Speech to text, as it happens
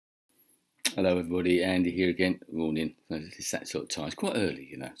Hello, everybody. Andy here again. Morning. It's that sort of time. It's quite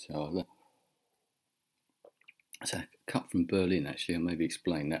early, So it's a cut from Berlin, actually. I'll maybe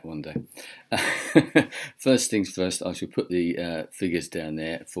explain that one day. First things first, I shall put the figures down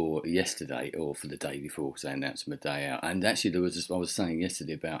there for yesterday or for the day before, because I announced them a day out. And actually, I was saying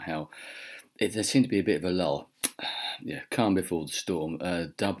yesterday about how there seemed to be a bit of a lull. Yeah, calm before the storm,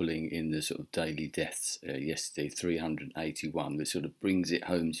 doubling in the sort of daily deaths yesterday, 381, which sort of brings it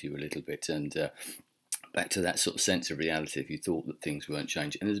home to you a little bit, and back to that sort of sense of reality if you thought that things weren't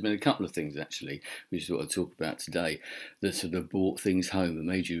changing. And there's been a couple of things actually, which is what I'll talk about today, that sort of brought things home and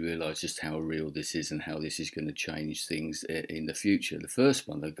made you realise just how real this is and how this is going to change things in the future. The first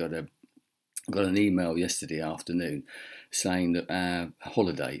one, I got an email yesterday afternoon saying that our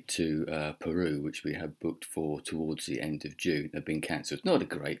holiday to Peru, which we had booked for towards the end of June, had been cancelled. Not a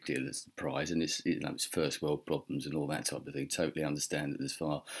great deal of surprise, and it's first world problems and all that type of thing. Totally understand that there's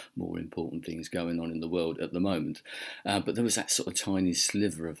far more important things going on in the world at the moment. But there was that sort of tiny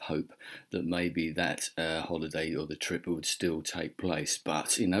sliver of hope that maybe that holiday or the trip would still take place.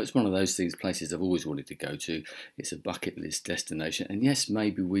 But, it's one of those things, places I've always wanted to go to. It's a bucket list destination. And yes,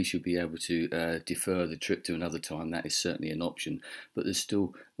 maybe we should be able to defer the trip to another time. That is certainly an option, but there's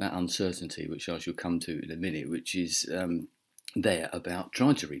still that uncertainty, which I shall come to in a minute, which is there about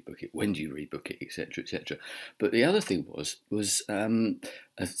trying to rebook it. When do you rebook it, etc., etc. But the other thing was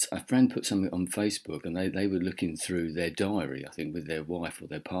a friend put something on Facebook, and they were looking through their diary, I think, with their wife or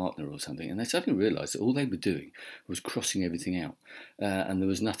their partner or something, and they suddenly realised that all they were doing was crossing everything out, and there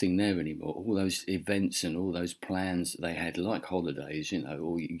was nothing there anymore. All those events and all those plans that they had, like holidays,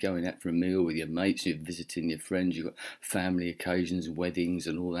 or you're going out for a meal with your mates, you're visiting your friends, you've got family occasions, weddings,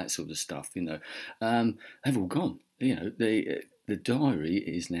 and all that sort of stuff. They've all gone. The diary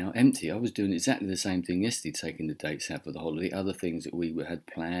is now empty. I was doing exactly the same thing yesterday, taking the dates out for the holiday, other things that we had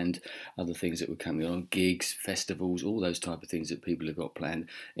planned, other things that were coming on, gigs, festivals, all those type of things that people have got planned.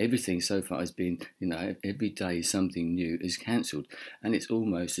 Everything so far has been, every day something new is cancelled, and it's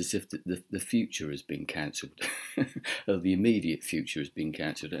almost as if the future has been cancelled, or the immediate future has been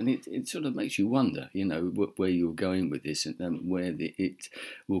cancelled, and it sort of makes you wonder, where you're going with this and where it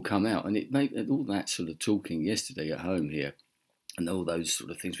will come out, and it made all that sort of talking yesterday at home here and all those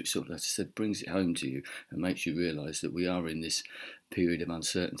sort of things, which sort of, as I said, brings it home to you and makes you realise that we are in this period of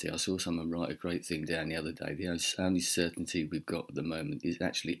uncertainty. I saw someone write a great thing down the other day. The only certainty we've got at the moment is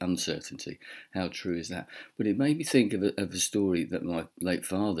actually uncertainty. How true is that? But it made me think of a story that my late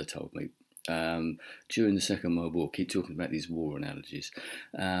father told me. During the Second World War, keep talking about these war analogies.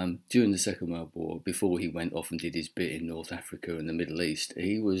 During the Second World War, before he went off and did his bit in North Africa and the Middle East,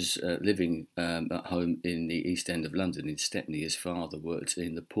 he was living at home in the East End of London, in Stepney. His father worked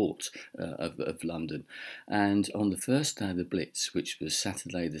in the port of London. And on the first day of the Blitz, which was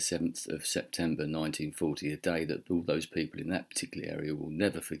Saturday the 7th of September 1940, a day that all those people in that particular area will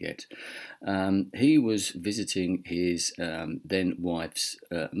never forget, he was visiting his then wife's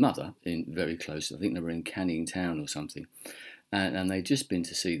mother in very close. I think they were in Canning Town or something, and they'd just been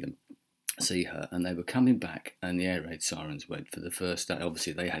to see her, and they were coming back, and the air raid sirens went for the first day.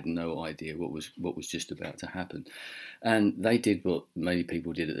 Obviously, they had no idea what was just about to happen, and they did what many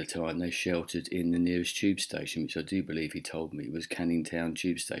people did at the time. They sheltered in the nearest tube station, which I do believe he told me was Canning Town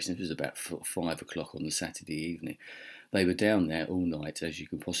tube station. It was about 5 o'clock on the Saturday evening. They were down there all night, as you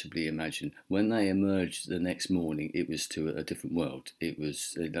can possibly imagine. When they emerged the next morning, it was to a different world. It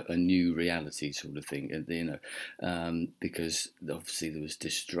was a new reality sort of thing, because obviously there was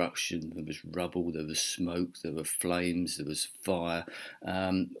destruction, there was rubble, there was smoke, there were flames, there was fire,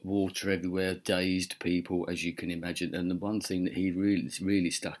 water everywhere, dazed people, as you can imagine. And the one thing that he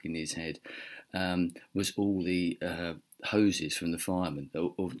really stuck in his head was all the hoses from the firemen that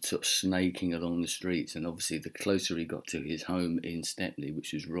were sort of snaking along the streets, and obviously the closer he got to his home in Stepney,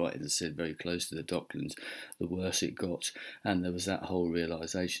 which was right, as I said, very close to the Docklands, the worse it got. And there was that whole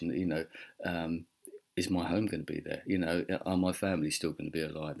realisation that, is my home going to be there? Are my family still going to be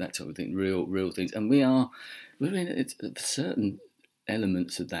alive? That type of thing, real things. And we're in a certain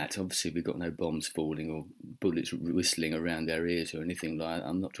elements of that. Obviously, we've got no bombs falling or bullets whistling around our ears or anything like that.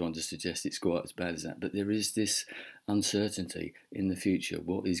 I'm not trying to suggest it's quite as bad as that, but there is this uncertainty in the future.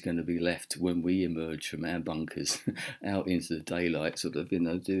 What is going to be left when we emerge from our bunkers out into the daylight, sort of,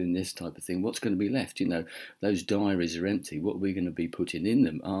 doing this type of thing? What's going to be left? Those diaries are empty. What are we going to be putting in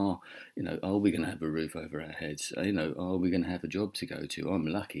them? Are we going to have a roof over our heads? Are we going to have a job to go to? I'm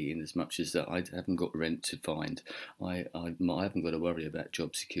lucky in as much as that I haven't got rent to find. I haven't got to worry about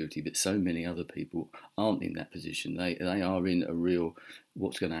job security, but so many other people aren't in that position. They are in a real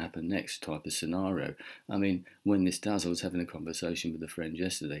what's going to happen next type of scenario. I mean, when this does, I was having a conversation with a friend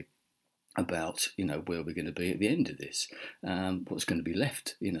yesterday, about where we're going to be at the end of this, what's going to be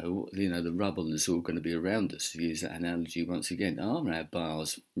left, the rubble that's all going to be around us. To use that analogy once again, are our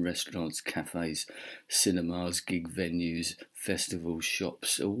bars, restaurants, cafes, cinemas, gig venues, festivals,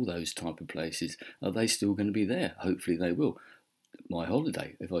 shops, all those type of places, are they still going to be there? Hopefully they will. My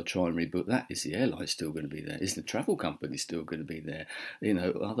holiday, if I try and rebook that, is the airline still going to be there? Is the travel company still going to be there?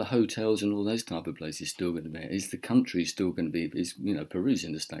 Are the hotels and all those type of places still going to be there? Is the country still going to be? Peru's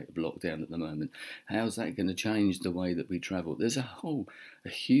in a state of lockdown at the moment. How's that going to change the way that we travel? There's a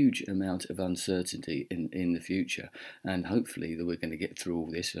huge amount of uncertainty in the future, and hopefully that we're going to get through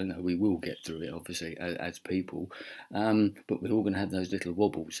all this. I know we will get through it, obviously, as people, but we're all going to have those little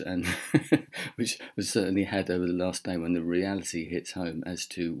wobbles, and which we certainly had over the last day when the reality hits home as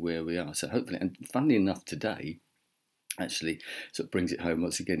to where we are. So hopefully, and funnily enough, today actually sort of brings it home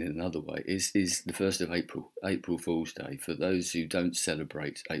once again in another way, is the 1st of April Fool's Day. For those who don't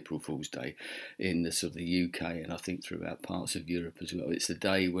celebrate April Fool's Day in the sort of the UK, and I think throughout parts of Europe as well, it's the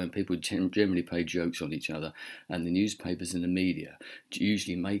day when people generally play jokes on each other, and the newspapers and the media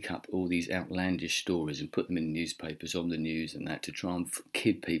usually make up all these outlandish stories and put them in the newspapers, on the news and that, to try and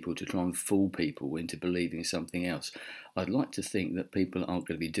kid people, to try and fool people into believing something else. I'd like to think that people aren't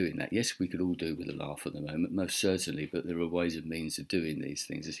going to be doing that. Yes, we could all do with a laugh at the moment, most certainly, but there are ways and means of doing these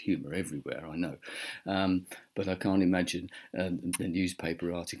things. There's humour everywhere, I know. But I can't imagine the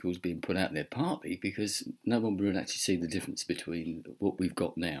newspaper articles being put out there, partly because no one would actually see the difference between what we've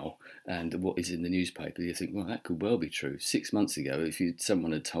got now and what is in the newspaper. You think, well, that could well be true. 6 months ago, if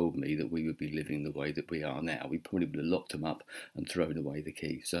someone had told me that we would be living the way that we are now, we probably would have locked them up and thrown away the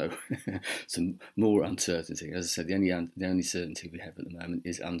key. So some more uncertainty. As I said, the only certainty we have at the moment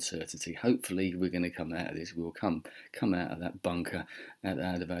is uncertainty. Hopefully we're going to come out of this. We'll come out of that bunker,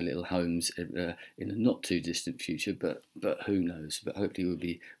 out of our little homes in a not too distant future, but who knows? But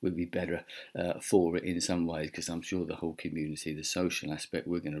hopefully we'll be better for it in some ways, because I'm sure the whole community, the social aspect,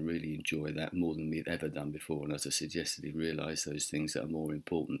 we're going to really enjoy that more than we've ever done before. And as I suggested, realise those things that are more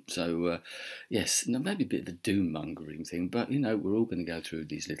important. So yes, maybe a bit of a doom mongering thing, but we're all going to go through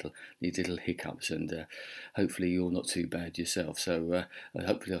these little hiccups, and hopefully you're not too bad yourself. So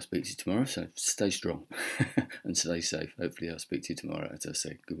hopefully I'll speak to you tomorrow. So stay strong and stay safe. Hopefully I'll speak to you tomorrow. As I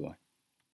say, goodbye.